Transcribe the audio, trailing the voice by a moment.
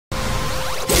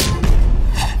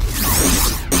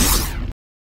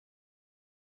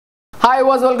Hi,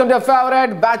 welcome to your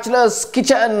favorite Bachelor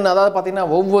Kitchen. அதாவது பார்த்தீங்கன்னா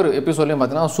ஒவ்வொரு எபிசோட்லையும்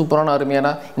பார்த்தீங்கன்னா சூப்பரான அருமையான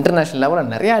இன்டர்நேஷனல்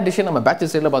லெவலில் நிறையா டிஷ்ஷை நம்ம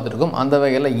பேச்சுலர் ஸ்டைலில் பார்த்துருக்கோம். அந்த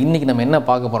வகையில் இன்றைக்கி நம்ம என்ன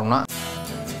பார்க்க போகிறோம்னா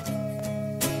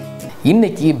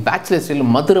இன்றைக்கி பேச்சுலர்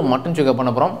ஸ்டைல் மதுரை மட்டன் சுக்கா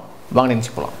பண்ண போகிறோம். வாங்க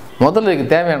நினச்சி போகலாம். முதல்ல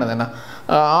இதுக்கு தேவையானது என்ன,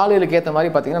 ஆளுகளுக்கு ஏற்ற மாதிரி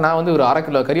பார்த்திங்கன்னா நான் வந்து ஒரு 1/2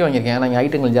 கிலோ கறி வாங்கியிருக்கேன். நாங்கள்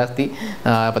ஐட்டங்கள் ஜாஸ்தி,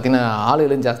 பார்த்திங்கன்னா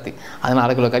ஆளுகளும் ஜாஸ்தி, அதனால்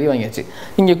 1/2 கிலோ கறி வாங்கியாச்சு.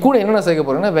 இங்கே கூட என்னென்ன சேர்க்க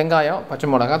போகிறோன்னா வெங்காயம், பச்சை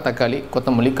மிளகா, தக்காளி,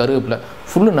 கொத்தமல்லி, கருவேப்பிலை,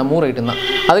 ஃபுல்லு நம்ம ஊர் ஐட்டம் தான்.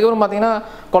 அதுக்கப்புறம் பார்த்திங்கன்னா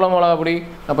குழம்பு மிளகா பொடி,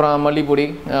 அப்புறம் மல்லிப்பொடி,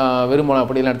 வெறும் மிளகா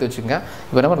பொடியெல்லாம் எடுத்து வச்சுக்கோங்க.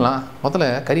 இப்போ என்ன பண்ணலாம், முதல்ல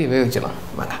கறியை வேக வச்சிடலாம்.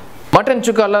 வாங்க. மட்டன்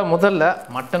சுக்காவில் முதல்ல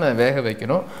மட்டனை வேக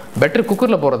வைக்கணும். பெட்டர்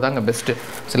குக்கரில் போகிறது தாங்க பெஸ்ட்டு.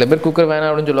 சில பேர் குக்கர் வேணாம்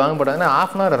அப்படின்னு சொல்லுவாங்க. பட் ஆனால்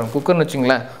 1/2 hour ஆகும். குக்கர்னு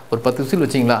வச்சிங்களேன், ஒரு 10 விசில்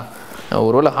வச்சிங்களா,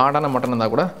 ஒருவேளை ஹார்டான மட்டன்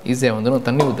இருந்தால் கூட ஈஸியாக வந்துடும்.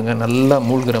 தண்ணி ஊற்றுங்க, நல்லா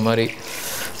மூழ்கிற மாதிரி.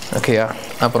 ஓகேயா.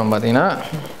 அப்புறம் பார்த்தீங்கன்னா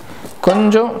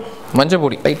கொஞ்சம் மஞ்சள்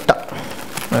பொடி லைட்டாக.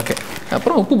 ஓகே.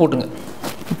 அப்புறம் உப்பு போட்டுங்க.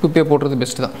 உப்பு இப்பே போடுறது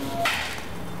பெஸ்ட்டு தான்.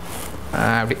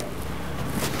 அப்படி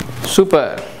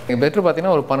சூப்பர். பெட்ரு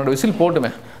பார்த்தீங்கன்னா ஒரு 12 விசில் போட்டுமே,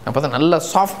 அப்போ தான் நல்லா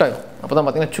சாஃப்டாகும். அப்போ தான்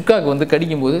பார்த்தீங்கன்னா சுக்காவுக்கு வந்து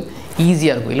கடிக்கும்போது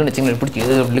ஈஸியாக இருக்கும். இல்லைன்னு வச்சிங்கன்னா பிடிச்சி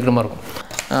எது இருக்கிற மாதிரி இருக்கும்.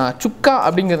 சுக்கா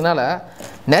அப்படிங்கிறதுனால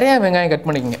நிறையா வெங்காயம் கட்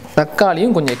பண்ணிக்கோங்க.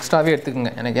 தக்காளியும் கொஞ்சம் எக்ஸ்ட்ராவே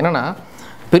எடுத்துக்கோங்க. எனக்கு என்னென்னா,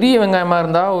 பெரிய வெங்காயமாக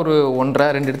இருந்தால் ஒரு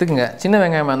 1.5 2 எடுத்துக்கோங்க. சின்ன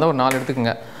வெங்காயமாக இருந்தால் ஒரு 4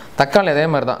 எடுத்துக்கோங்க. தக்காளி அதே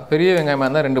மாதிரி தான். பெரிய வெங்காயமாக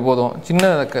இருந்தால் 2 போதும்.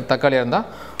 சின்ன தக்காளியாக இருந்தால்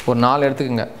ஒரு 4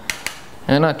 எடுத்துக்கோங்க.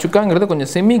 ஏன்னா சுக்காங்கிறது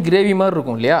கொஞ்சம் செமி கிரேவி மாதிரி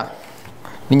இருக்கும் இல்லையா.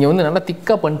 நீங்கள் வந்து நல்லா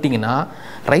திக்காக பண்ணிட்டீங்கன்னா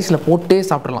ரைஸில் போட்டே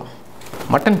சாப்பிட்றலாம்.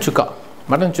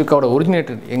 மட்டன் சுக்காவோட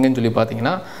ஒரிஜினேட்டர் எங்கேன்னு சொல்லி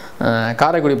பார்த்தீங்கன்னா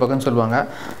காரைக்குடி பக்கம்னு சொல்லுவாங்க.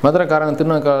 மதுரைக்காரங்க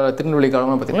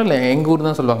திருநெல்வேலிக்காரங்க பார்த்தீங்கன்னா இல்லை எங்கள் ஊர்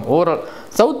தான் சொல்லுவாங்க. ஓவரால்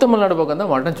சவுத் தமிழ்நாடு பக்கம்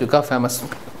தான் மட்டன் சுக்கா ஃபேமஸ்.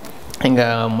 இங்கே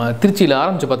திருச்சியில்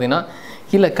ஆரம்பித்து பார்த்தீங்கன்னா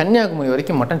இல்லை கன்னியாகுமரி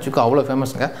வரைக்கும் மட்டன் சுக்கா அவ்வளோ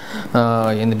ஃபேமஸுங்க.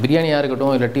 இந்த பிரியாணியாக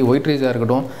இருக்கட்டும், இல்லாட்டி ஒயிட் ரைஸாக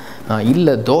இருக்கட்டும்,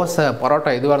 இல்லை தோசை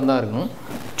பரோட்டா எதுவாக இருந்தால் இருக்கணும்,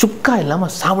 சுக்கா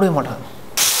இல்லாமல் சாப்பிடவே மாட்டாங்க.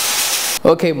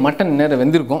 ஓகே, மட்டன் நேரம்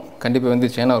வெந்திருக்கும். கண்டிப்பாக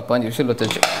வெந்துருச்சு. ஏன்னா ஒரு 5 விசில்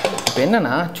வச்சுருச்சு. இப்போ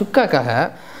என்னென்னா சுக்காக்காக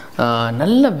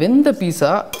நல்ல வெந்த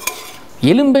பீஸாக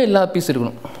எலும்பே இல்லாத பீஸ்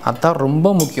இருக்கணும். அதுதான் ரொம்ப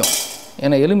முக்கியம்.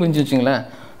 ஏன்னா எலும்பு இருந்துச்சு வச்சுங்களேன்,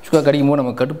 சுக்கா கடிக்கும் போது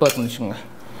நம்ம கடுப்பாக இருக்குன்னு வச்சுக்கோங்க.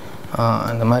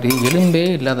 அந்த மாதிரி எலும்பே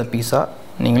இல்லாத பீஸாக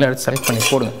நீங்களே எடுத்து செலக்ட் பண்ணி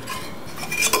போடுங்க.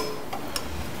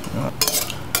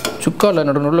 சுக்காவில்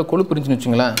நடுநடுவில் கொழுப்பு இருந்துச்சுன்னு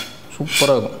வச்சுங்களேன்,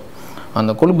 சூப்பராக இருக்கும்.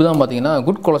 அந்த கொழுப்பு தான் பார்த்தீங்கன்னா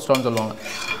குட் கொலஸ்ட்ரால்னு சொல்லுவாங்க.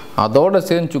 அதோடு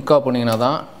சேர்ந்து சுக்கா பண்ணிங்கன்னா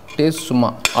தான் டேஸ்ட்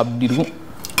சும்மா அப்படி இருக்கும்.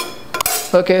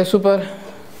 ஓகே, சூப்பர்,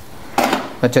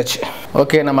 வச்சாச்சு.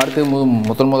 ஓகே, நம்ம அடுத்து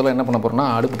முதல்ல என்ன பண்ண போகிறோம்னா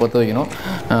அடுப்பு பற்ற வைக்கணும்.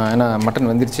 ஏன்னா மட்டன்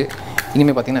வெந்துருச்சு.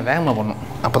 இனிமேல் பார்த்திங்கன்னா வேகமாக பண்ணணும்.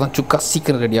 அப்போ தான் சுக்கா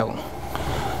சீக்கிரம் ரெடி ஆகும்.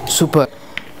 சூப்பர்.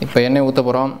 இப்போ எண்ணெய் ஊற்ற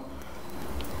போகிறோம்.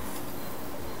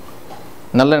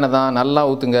 நல்லெண்ணெய் தான், நல்லா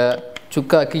ஊற்றுங்க.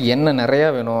 சுக்காவுக்கு எண்ணெய் நிறையா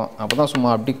வேணும். அப்போ தான்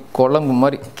சும்மா அப்படி குழம்பு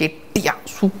மாதிரி கெட்டியாக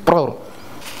சூப்பராக வரும்.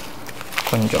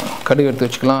 கொஞ்சம் கடுகு எடுத்து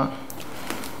வச்சுக்கலாம்.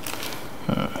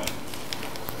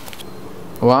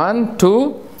 1 2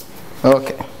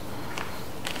 ஓகே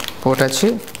போட்டாச்சு.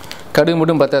 கடுகு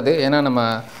மட்டும் பத்தாது, ஏன்னா நம்ம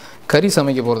கறி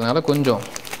சமைக்க போகிறதுனால கொஞ்சம்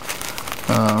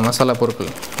மசாலா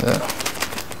பொருட்கள்,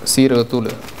 சீரகத்தூள்,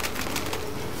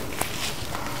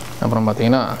 அப்புறம்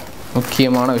பார்த்திங்கன்னா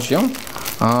முக்கியமான விஷயம்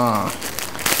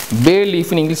பே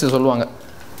லீஃப்னு இங்கிலீஷில் சொல்லுவாங்க.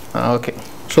 ஓகே,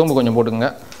 சோம்பு கொஞ்சம் போட்டுக்கோங்க.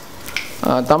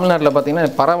 தமிழ்நாட்டில்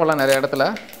பார்த்திங்கன்னா பரவலாக நிறைய இடத்துல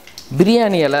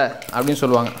பிரியாணி இலை அப்படின்னு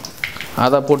சொல்லுவாங்க,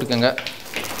 அதை போட்டுக்கோங்க.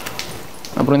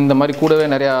 அப்புறம் இந்த மாதிரி கூடவே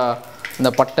நிறையா இந்த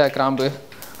பட்டை, கிராம்பு,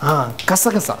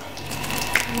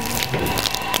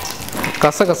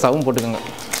 கசகசாவும் போட்டுக்கோங்க.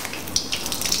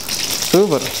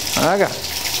 சூப்பர். ஆக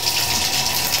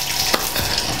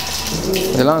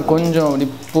இதெல்லாம் கொஞ்சம் இப்படி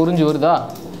பொரிஞ்சு வருதா,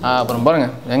 அப்புறம்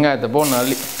பாருங்கள் வெங்காயத்தை போடணும்.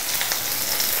 அள்ளி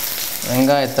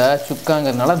வெங்காயத்தை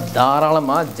சுக்காங்கிறதுனால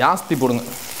தாராளமாக ஜாஸ்தி போடுங்க.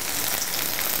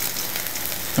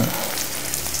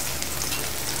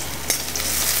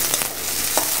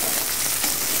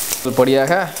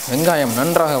 பொடியாக வெங்காயம்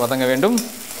நன்றாக வதங்க வேண்டும்.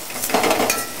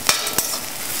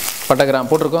 பட்டை கிராம்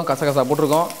போட்டிருக்கோம், கசகசா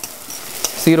போட்டிருக்கோம்,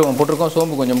 சீரகம் போட்டிருக்கோம்,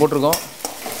 சோம்பு கொஞ்சம் போட்டிருக்கோம்.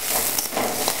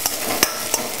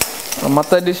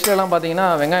 மற்ற டிஷ்ஷெல்லாம் பார்த்தீங்கன்னா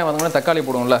வெங்காயம் வதங்கினா தக்காளி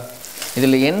போடுவோம்ல.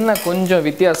 இதில் என்ன கொஞ்சம்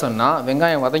வித்தியாசம்னா,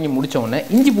 வெங்காயம் வதங்கி முடித்தோடனே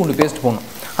இஞ்சி பூண்டு பேஸ்ட் போடணும்.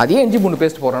 அதே இஞ்சி பூண்டு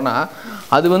பேஸ்ட் போடுறோன்னா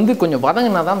அது வந்து கொஞ்சம்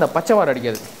வதங்கினா தான் அந்த பச்சை வாடை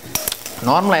அடிக்காது.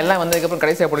 நார்மலாக எல்லாம் வந்ததுக்கப்புறம்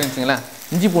கடைசியாக போடுன்னு வச்சுங்களேன்,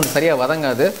 இஞ்சி பூண்டு சரியாக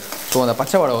வதங்காது. ஸோ அந்த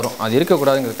பச்சை வாடை வரும். அது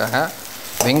இருக்கக்கூடாதுங்கிறதுக்காக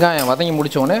வெங்காயம் வதங்கி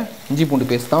முடித்தோடனே இஞ்சி பூண்டு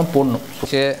பேஸ்ட் தான் போடணும்.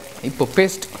 சரி, இப்போ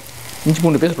பேஸ்ட், இஞ்சி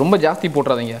பூண்டு பேஸ்ட் ரொம்ப ஜாஸ்தி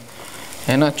போட்டுறாதீங்க.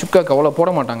 ஏன்னா சுக்காக்கு அவ்வளோ போட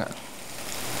மாட்டாங்க.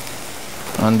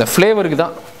 அந்த ஃப்ளேவருக்கு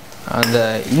தான் அந்த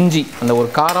இஞ்சி, அந்த ஒரு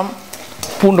காரம்,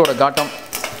 பூண்டோட காட்டம்,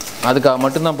 அதுக்காக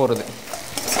மட்டும்தான் போடுறது.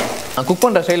 குக்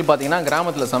பண்ணுற ஸ்டைல் பார்த்திங்கன்னா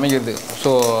கிராமத்தில் சமைக்கிறது.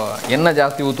 ஸோ எண்ணெய்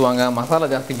ஜாஸ்தி ஊற்றுவாங்க, மசாலா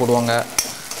ஜாஸ்தி போடுவாங்க.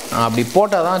 அப்படி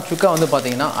போட்டால் தான் சுக்கா வந்து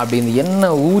பார்த்திங்கன்னா அப்படி இந்த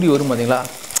எண்ணெய் ஊறி வரும் பார்த்தீங்களா,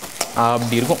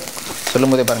 அப்படி இருக்கும்.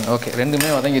 சொல்லும்போதே பாருங்கள். ஓகே, ரெண்டுமே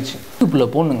வதங்கிடுச்சு.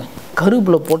 கருவேப்பில் போடணுங்க.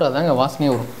 கருவேப்பில் போட்டால் தாங்க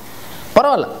வாசனையே வரும்.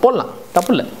 பரவாயில்ல, போடலாம்,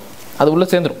 தப்பு இல்லை, அது உள்ளே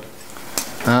சேர்ந்துடும்.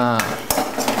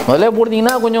 முதல்ல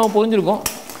போட்டிங்கன்னா கொஞ்சம் பொரிஞ்சிருக்கும்.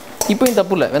 இப்போயும்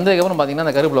தப்பு இல்லை. வெந்ததுக்கப்புறம் பார்த்தீங்கன்னா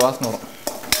அந்த கருவேப்பிலை வாசனை வரும்.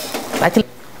 ஆக்சுவலி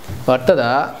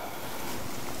அடுத்ததா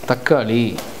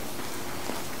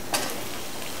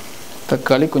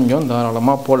தக்காளி கொஞ்சம்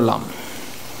தாராளமாக போடலாம்.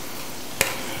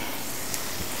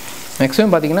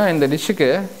 மேக்ஸிமம் பார்த்தீங்கன்னா இந்த டிஷ்ஷுக்கு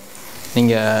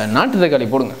நீங்கள் நாட்டு தக்காளி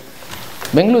போடுங்க.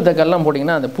 பெங்களூர் தக்காளிலாம்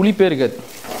போட்டிங்கன்னா அந்த புளிப்பே இருக்காது,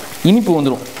 இனிப்பு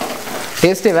வந்துடும்,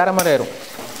 டேஸ்ட்டே வேறு மாதிரி ஆயிரும்.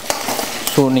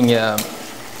 ஸோ நீங்கள்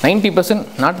 90%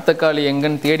 நாட்டு தக்காளி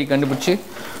எங்கன்னு தேடி கண்டுபிடிச்சி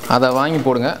அதை வாங்கி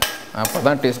போடுங்க. அப்போ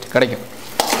தான் டேஸ்ட் கிடைக்கும்.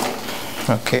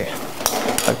 ஓகே,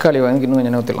 தக்காளி வாங்கி இன்னும்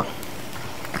கொஞ்சம் ஊற்றிடலாம்.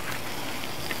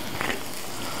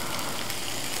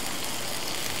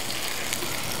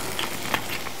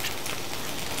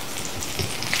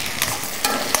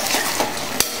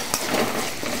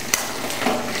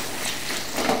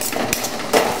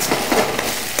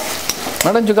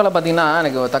 மட்டன் சுக்காவில் பார்த்தீங்கன்னா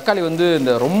எனக்கு தக்காளி வந்து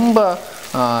இந்த ரொம்ப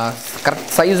கரெக்ட்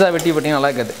சைஸாக வெட்டி பார்த்தீங்கன்னா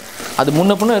நல்லா இருக்காது. அது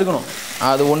முன்ன பின்ன இருக்கணும்.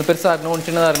 அது ஒன்று பெருசாக இருக்கணும், ஒன்று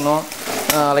சின்னதாக இருக்கணும்,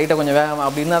 லைட்டாக கொஞ்சம் வேகம்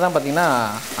அப்படின்னா தான் பார்த்தீங்கன்னா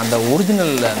அந்த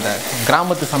ஒரிஜினல் அந்த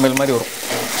கிராமத்து சமையல் மாதிரி வரும்.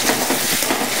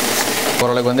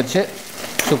 ஓரளவுக்கு வந்துடுச்சு.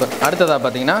 சூப்பர். அடுத்ததாக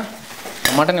பார்த்தீங்கன்னா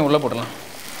மட்டனை உள்ளே போடலாம்.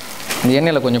 இந்த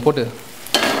எண்ணெயில் கொஞ்சம் போட்டு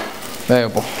வேக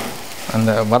வைப்போம்,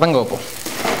 அந்த வதங்க வைப்போம்.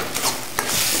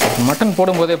 மட்டன்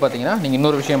போடும்போதே பார்த்தீங்கன்னா நீங்கள்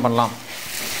இன்னொரு விஷயம் பண்ணலாம்.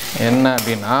 என்ன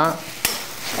அப்படின்னா,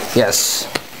 எஸ்,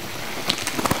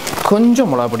 கொஞ்சம்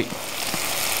மிளகாப்பொடி.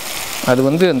 அது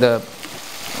வந்து இந்த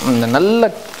நல்ல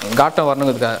காட்டம்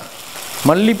வரணுங்கிறதுக்காக.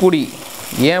 மல்லிப்பொடி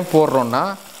ஏன் போடுறோன்னா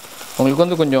உங்களுக்கு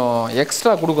வந்து கொஞ்சம்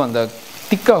எக்ஸ்ட்ரா கொடுக்கும், அந்த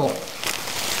திக்காகும்.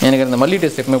 எனக்கு அந்த மல்லி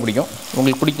டேஸ்ட் எப்பவுமே பிடிக்கும்.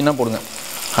 உங்களுக்கு பிடிக்குன்னா போடுங்க.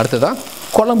 அடுத்ததாக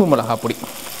குழம்பு மிளகாய் பொடி,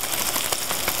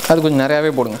 அது கொஞ்சம்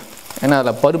நிறையாவே போடுங்க, ஏன்னா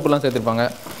அதில் பருப்புலாம் சேர்த்துருப்பாங்க.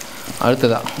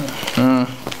 அடுத்ததாக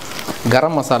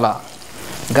கரம் மசாலா.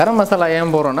 கரம் மசாலா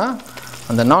ஏன் போடுறோன்னா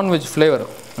அந்த நான்வெஜ் ஃப்ளேவர்,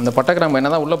 அந்த பட்டை கிராம்பு என்ன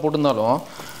தான் உள்ளே போட்டிருந்தாலும்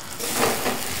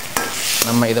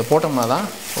நம்ம இதை போட்டோம்னா தான்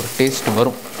ஒரு டேஸ்ட்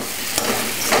வரும்.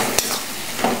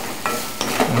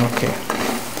 ஓகே,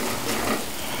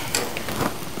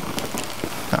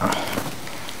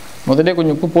 முதல்ல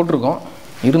கொஞ்சம் உப்பு போட்டிருக்கோம்,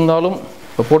 இருந்தாலும்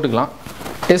இப்போ போட்டுக்கலாம்.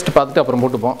 டேஸ்ட் பார்த்துட்டு அப்புறம்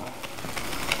போட்டுப்போம்.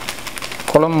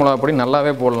 குழம்பு மிளகாய் பொடி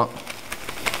நல்லாவே போடலாம்.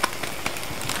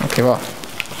 ஓகேவா?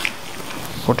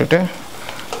 போட்டுட்டு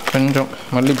கொஞ்சம்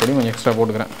மல்லிப்பொடி கொஞ்சம் எக்ஸ்ட்ரா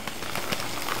போட்டுக்கிறேன்.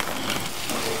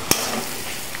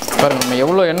 பாருங்கள், நம்ம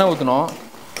எவ்வளோ எண்ணெய் ஊற்றினோம்,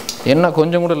 எண்ணெய்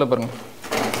கொஞ்சம் கூட இல்லை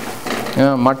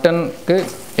பாருங்கள். மட்டனுக்கு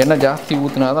எண்ணெய் ஜாஸ்தி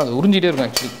ஊற்றினா தான் அது உறிஞ்சிட்டே இருக்கும்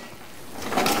ஆக்சுவலி.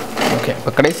 ஓகே,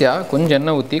 இப்போ கடைசியாக கொஞ்சம்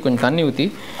எண்ணெய் ஊற்றி கொஞ்சம் தண்ணி ஊற்றி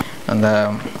அந்த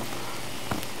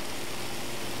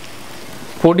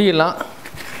பொடியெல்லாம்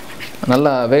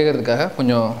நல்லா வேகிறதுக்காக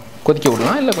கொஞ்சம் கொதிக்க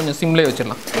விடலாம், இல்லை கொஞ்சம் சிம்லேயே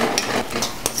வச்சிடலாம்.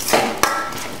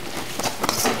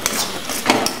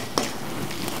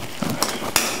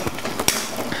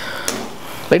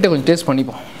 லைட்டாக கொஞ்சம் டேஸ்ட்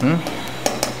பண்ணிப்போம்.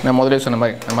 நான் முதலே சொன்ன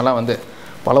மாதிரி நம்மலாம் வந்து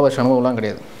பல வருஷ அனுபவம்லாம்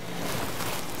கிடையாது.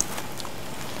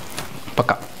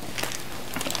 பக்கா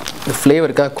இந்த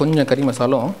ஃப்ளேவருக்காக கொஞ்சம் கறி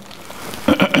மசாலும்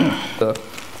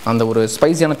அந்த ஒரு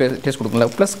ஸ்பைஸியான டேஸ்ட் கொடுக்கும்ல,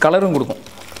 ப்ளஸ் கலரும் கொடுக்கும்.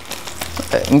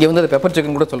 இங்கே வந்து அது பெப்பர்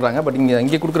சிக்கன் கூட சொல்கிறாங்க, பட்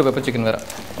இங்கே கொடுக்குற பெப்பர் சிக்கன் வேறு.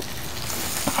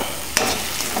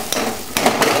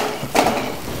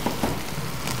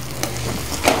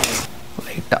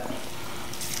 லைட்டாக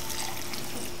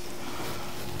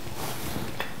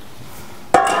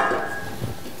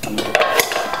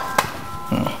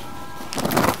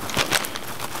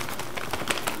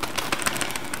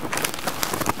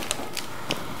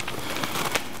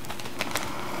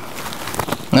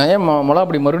நான் ஏன்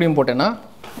மிளகாப்பொடி மறுபடியும் போட்டேன்னா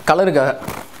கலருக்காக.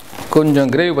 கொஞ்சம்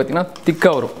கிரேவி பார்த்திங்கன்னா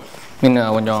திக்காக வரும்,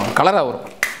 இன்னும் கொஞ்சம் கலராக வரும்.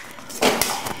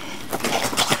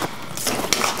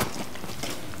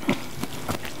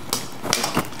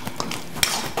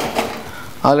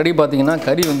 ஆல்ரெடி பார்த்தீங்கன்னா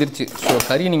கறி வந்துருச்சு. ஸோ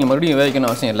கறி நீங்கள் மறுபடியும் வேகணும்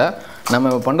அவசியம் இல்லை.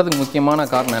 நம்ம பண்ணுறதுக்கு முக்கியமான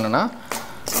காரணம் என்னென்னா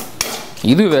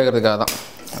இது வேகிறதுக்காக தான்.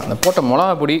 அந்த போட்ட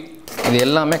மிளகா பொடி இது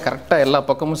எல்லாமே கரெக்டாக எல்லா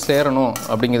பக்கமும் சேரணும்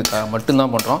அப்படிங்கிறதுக்காக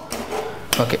மட்டும்தான் பண்ணுறோம்.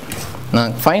 ஓகே,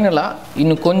 நான் ஃபைனலாக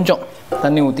இன்னும் கொஞ்சம்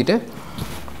தண்ணி ஊற்றிட்டு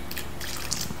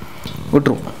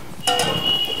விட்டுருவோம்.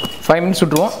 5 மினிட்ஸ்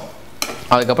விட்டுருவோம்.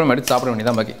 அதுக்கப்புறம் எடுத்து சாப்பிட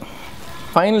வேண்டியதான் பாக்கி.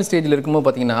 ஃபைனல் ஸ்டேஜில் இருக்கும்போது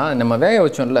பார்த்திங்கன்னா நம்ம வேக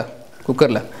வச்சோம்ல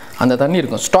குக்கரில், அந்த தண்ணி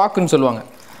இருக்கும், ஸ்டாக்குன்னு சொல்லுவாங்க.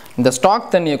 இந்த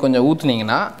ஸ்டாக் தண்ணியை கொஞ்சம்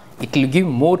ஊற்றுனீங்கன்னா it will give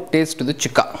more taste to the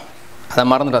சிக்கா. அதை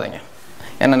மறந்துடாதீங்க.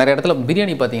 ஏன்னா நிறைய இடத்துல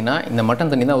பிரியாணி பார்த்தீங்கன்னா இந்த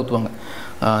மட்டன் தண்ணி தான் ஊற்றுவாங்க,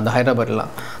 அந்த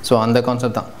ஹைதராபாத்லாம். ஸோ அந்த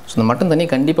கான்செப்ட் தான். ஸோ இந்த மட்டன் தண்ணி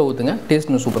கண்டிப்பாக ஊற்றுங்க,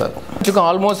 டேஸ்ட்னு சூப்பராக இருக்கும். சிக்கன்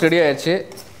ஆல்மோஸ்ட் ரெடி ஆகிடுச்சு.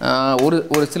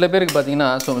 ஒரு சில பேருக்கு பார்த்தீங்கன்னா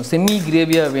ஸோ செமி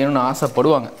கிரேவியாக வேணும்னு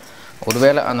ஆசைப்படுவாங்க.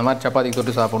 ஒருவேளை அந்த மாதிரி சப்பாத்திக்கு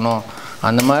தொட்டு சாப்பிட்ணும்,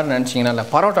 அந்த மாதிரி நினச்சிங்கன்னா இல்லை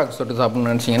பரோட்டாக்கு தொட்டு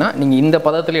சாப்பிட்ணுன்னு நினச்சிங்கன்னா நீங்கள் இந்த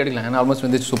பதத்துலேயே எடுக்கலாம். ஏன்னா ஆல்மோஸ்ட்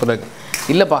வந்து சூப்பராக இருக்குது.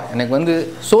 இல்லைப்பா எனக்கு வந்து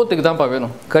சோத்துக்கு தான்ப்பா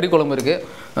வேணும், கறி குழம்பு இருக்குது,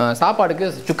 சாப்பாடுக்கு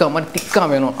சுக்கா மாதிரி திக்காக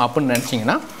வேணும் அப்படின்னு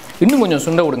நினச்சிங்கன்னா இன்னும் கொஞ்சம்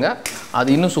சுண்டை விடுங்க, அது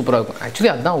இன்னும் சூப்பராக இருக்கும்.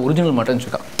 ஆக்சுவலி அதுதான் ஒரிஜினல் மட்டன்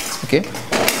சுக்கா. ஓகே,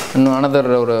 இன்னும் அனதர்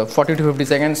ஒரு 40 to 50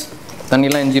 செகண்ட்ஸ்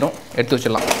தண்ணியெலாம் எஞ்சிரும், எடுத்து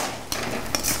வச்சிடலாம்.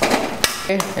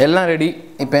 ஓகே, எல்லாம் ரெடி.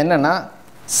 இப்போ என்னென்னா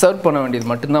சர்வ் பண்ண வேண்டியது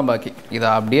மட்டும்தான் பாக்கி. இதை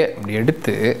அப்படியே இப்படி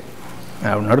எடுத்து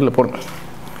அப்படி நடுவில் போடுங்க,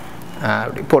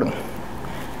 அப்படி போடுங்க.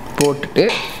 போட்டுட்டு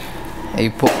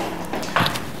இப்போது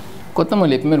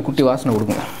கொத்தமல்லி எப்பவுமே ஒரு குட்டி வாசனை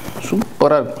கொடுக்குங்க,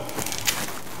 சூப்பராக இருக்கும்.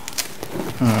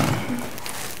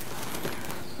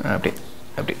 அப்படி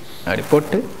அப்படி அப்படி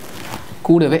போட்டு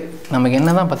கூடவே நமக்கு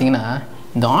என்ன தான் பார்த்தீங்கன்னா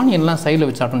இந்த ஆனியன்லாம் சைடில்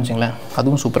வச்சு சாப்பிட்டோம்னு வச்சுங்களேன்,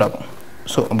 அதுவும் சூப்பராக இருக்கும்.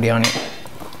 ஸோ அப்படி ஆனியன்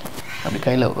அப்படி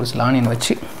கையில் ஒரு சில ஆனியன்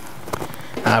வச்சு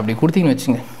அப்படி கொடுத்தீங்கன்னு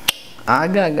வச்சுங்க,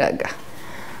 ஆகா ஆகா ஆகா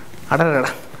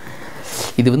அடடா.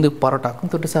 இது வந்து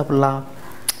பரோட்டாக்கும் தொட்டு சாப்பிட்லாம்,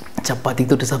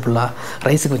 சப்பாத்திக்கு தொட்டு சாப்பிட்லாம்,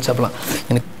 ரைஸுக்கு வச்சு சாப்பிட்லாம்.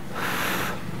 எனக்கு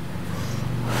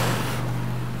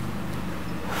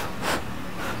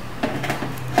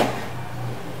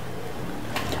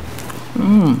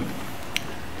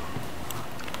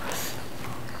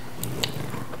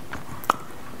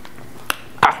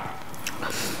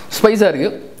ஸ்பைஸாக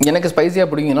இருக்குது. எனக்கு ஸ்பைஸியாக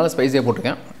பிடிக்குங்கனால ஸ்பைஸியாக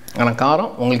போட்டுருக்கேன். ஆனால்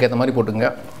காரம் உங்களுக்கு ஏற்ற மாதிரி போட்டுங்க.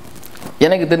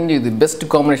 எனக்கு தெரிஞ்சு இது பெஸ்ட்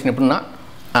காம்பினேஷன் எப்படின்னா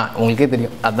உங்களுக்கே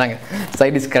தெரியும், அதுதாங்க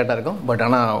சைட் டிஷ் கரெக்டாக இருக்கும். பட்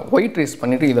ஆனால் ஒயிட் ரைஸ்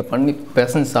பண்ணிவிட்டு இதை பண்ணி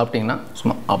பெசன்ஸ் சாப்பிட்டிங்கன்னா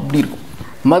சும்மா அப்படி இருக்கும்.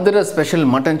 மதுரை ஸ்பெஷல்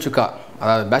மட்டன் சுக்கா,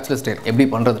 அதாவது பேச்சுலர் ஸ்டைல் எப்படி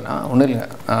பண்ணுறதுன்னா ஒன்றும் இல்லைங்க.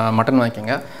 மட்டன்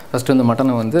வாங்கிக்கோங்க. ஃபஸ்ட்டு வந்து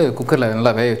மட்டனை வந்து குக்கரில்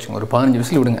நல்லா வேக வச்சுங்க, ஒரு 15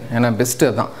 விசில் விடுங்க. ஏன்னா பெஸ்ட்டு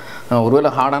அதுதான்.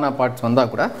 ஒருவேளை ஹார்டான பார்ட்ஸ்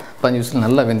வந்தால் கூட 15 விசில்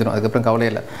நல்லா வெந்துடும், அதுக்கப்புறம்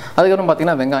கவலையே இல்லை. அதுக்கப்புறம்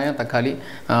பார்த்திங்கன்னா வெங்காயம், தக்காளி,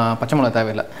 பச்சை மிளகா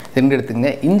தேவையில்லை, 2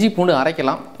 எடுத்துங்க. இஞ்சி பூண்டு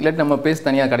அரைக்கலாம், இல்லாட்டி நம்ம பேஸ்ட்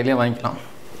தனியாக கடையிலே வாங்கிக்கலாம்.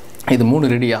 இது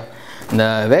 3 ரெடியாக. இந்த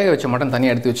வேக வச்ச மட்டன்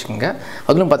தனியாக எடுத்து வச்சுக்கோங்க.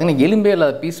 அதிலும் பார்த்திங்கன்னா எலும்பே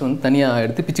இல்லாத பீஸ் வந்து தனியாக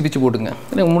எடுத்து பிச்சு பிச்சு போட்டுங்க,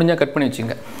 இல்லை முடிஞ்சால் கட் பண்ணி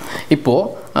வச்சுங்க.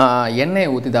 இப்போது எண்ணெயை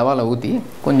ஊற்றி தவாவில் ஊற்றி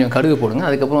கொஞ்சம் கடுகு போடுங்க,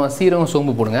 அதுக்கப்புறம் சீரகம்,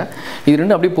 சோம்பு போடுங்க. இது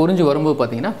ரெண்டும் அப்படியே பொரிஞ்சு வரும்போது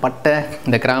பார்த்திங்கன்னா பட்டை,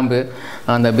 இந்த கிராம்பு,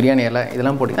 அந்த பிரியாணி இலை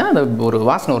இதெல்லாம் போட்டிங்கன்னா அந்த ஒரு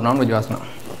வாசனை, ஒரு நான்வெஜ் வாசனை,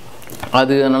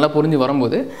 அது நல்லா பொரிஞ்சு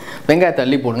வரும்போது வெங்காயத்தை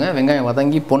அள்ளி போடுங்க. வெங்காயம்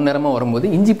வதங்கி பொன்னிறமாக வரும்போது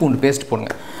இஞ்சி பூண்டு பேஸ்ட்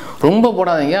போடுங்க. ரொம்ப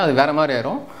போடாதீங்க, அது வேறு மாதிரி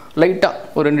ஆயிரும்.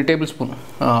 லைட்டாக ஒரு 2 டேபிள் ஸ்பூன்,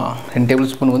 2 டேபிள்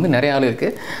ஸ்பூன் வந்து நிறைய ஆள்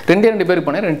இருக்குது, 2 பேருக்கு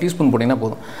பண்ணால் 2 டீஸ்பூன் போட்டிங்கன்னா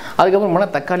போதும். அதுக்கப்புறம்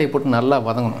போனால் தக்காளியை போட்டு நல்லா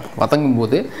வதங்கணும். வதங்கும்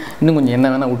போது இன்னும் கொஞ்சம்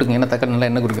எண்ணெய் வேணால் விட்டுங்க, ஏன்னா தக்காளி நல்லா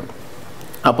எண்ணெய் குடிக்கும்.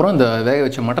 அப்புறம் இந்த வேக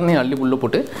வச்ச மட்டனையும் அள்ளி உள்ளே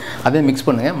போட்டு அதே மிக்ஸ்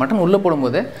பண்ணுங்கள். மட்டன் உள்ளே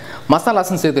போடும்போது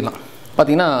மசாலாஸும் சேர்த்துக்கலாம்.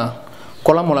 பார்த்திங்கன்னா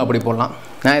குழம்பு மிளகா அப்படி போடலாம்.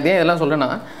 நான் இதே இதெல்லாம் சொல்கிறேன்னா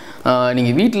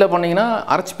நீங்கள் வீட்டில் பண்ணிங்கன்னா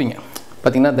அரைச்சிப்பீங்க.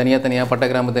 பார்த்திங்கன்னா தனியாக தனியாக பட்டை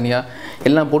கிராம்பு தனியாக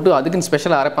எல்லாம் போட்டு அதுக்குன்னு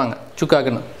ஸ்பெஷலாக அரைப்பாங்க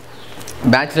சுக்காக்குன்னு.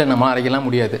 பேட்சில் நம்ம அரைக்கலாம்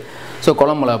முடியாது. ஸோ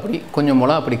குழம்பு மிளகா அப்படி, கொஞ்சம்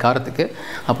மிளகா அப்படி காரத்துக்கு,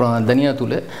 அப்புறம்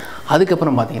தனியாத்தூள்,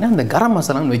 அதுக்கப்புறம் பார்த்திங்கன்னா இந்த கரம்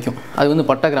மசாலான்னு வைக்கும். அது வந்து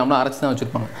பட்டை கிராம்பெலாம் அரைச்சி தான்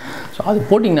வச்சுருப்பாங்க. ஸோ அது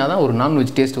போட்டிங்கன்னா தான் ஒரு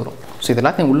நான்வெஜ் டேஸ்ட் வரும். ஸோ இது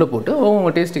எல்லாத்தையும் உள்ளே போட்டு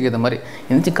உங்கள் டேஸ்ட்டுக்கு ஏற்ற மாதிரி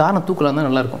எந்திரிச்சு காரம் தூக்கலாம் தான்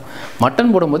நல்லாயிருக்கும்.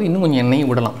 மட்டன் போடும்போது இன்னும் கொஞ்சம்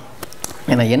எண்ணெயும் விடலாம்.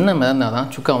 ஏன்னா எண்ணெய் மிதந்தால் தான்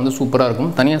சுக்கா வந்து சூப்பராக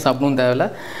இருக்கும். தனியாக சாப்பிடவும் தேவையில்லை,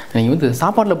 நீங்கள் வந்து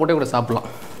சாப்பாட்டில் போட்டே கூட சாப்பிட்லாம்.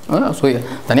 ஸோ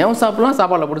தனியாகவும் சாப்பிட்லாம்,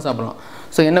 சாப்பாட்டில் போட்டு சாப்பிட்லாம்.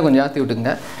 ஸோ எண்ணெய் கொஞ்சம் ஜாஸ்தி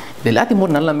விட்டுக்குங்க. இது எல்லாத்தையும்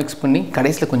போட்டு நல்லா மிக்ஸ் பண்ணி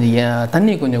கடைசியில் கொஞ்சம்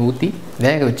தண்ணி கொஞ்சம் ஊற்றி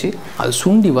வேக வச்சு அது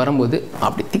சுண்டி வரும்போது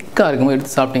அப்படி திக்காக இருக்கும்போது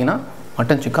எடுத்து சாப்பிட்டிங்கன்னா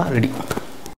மட்டன் சுக்கா ரெடி.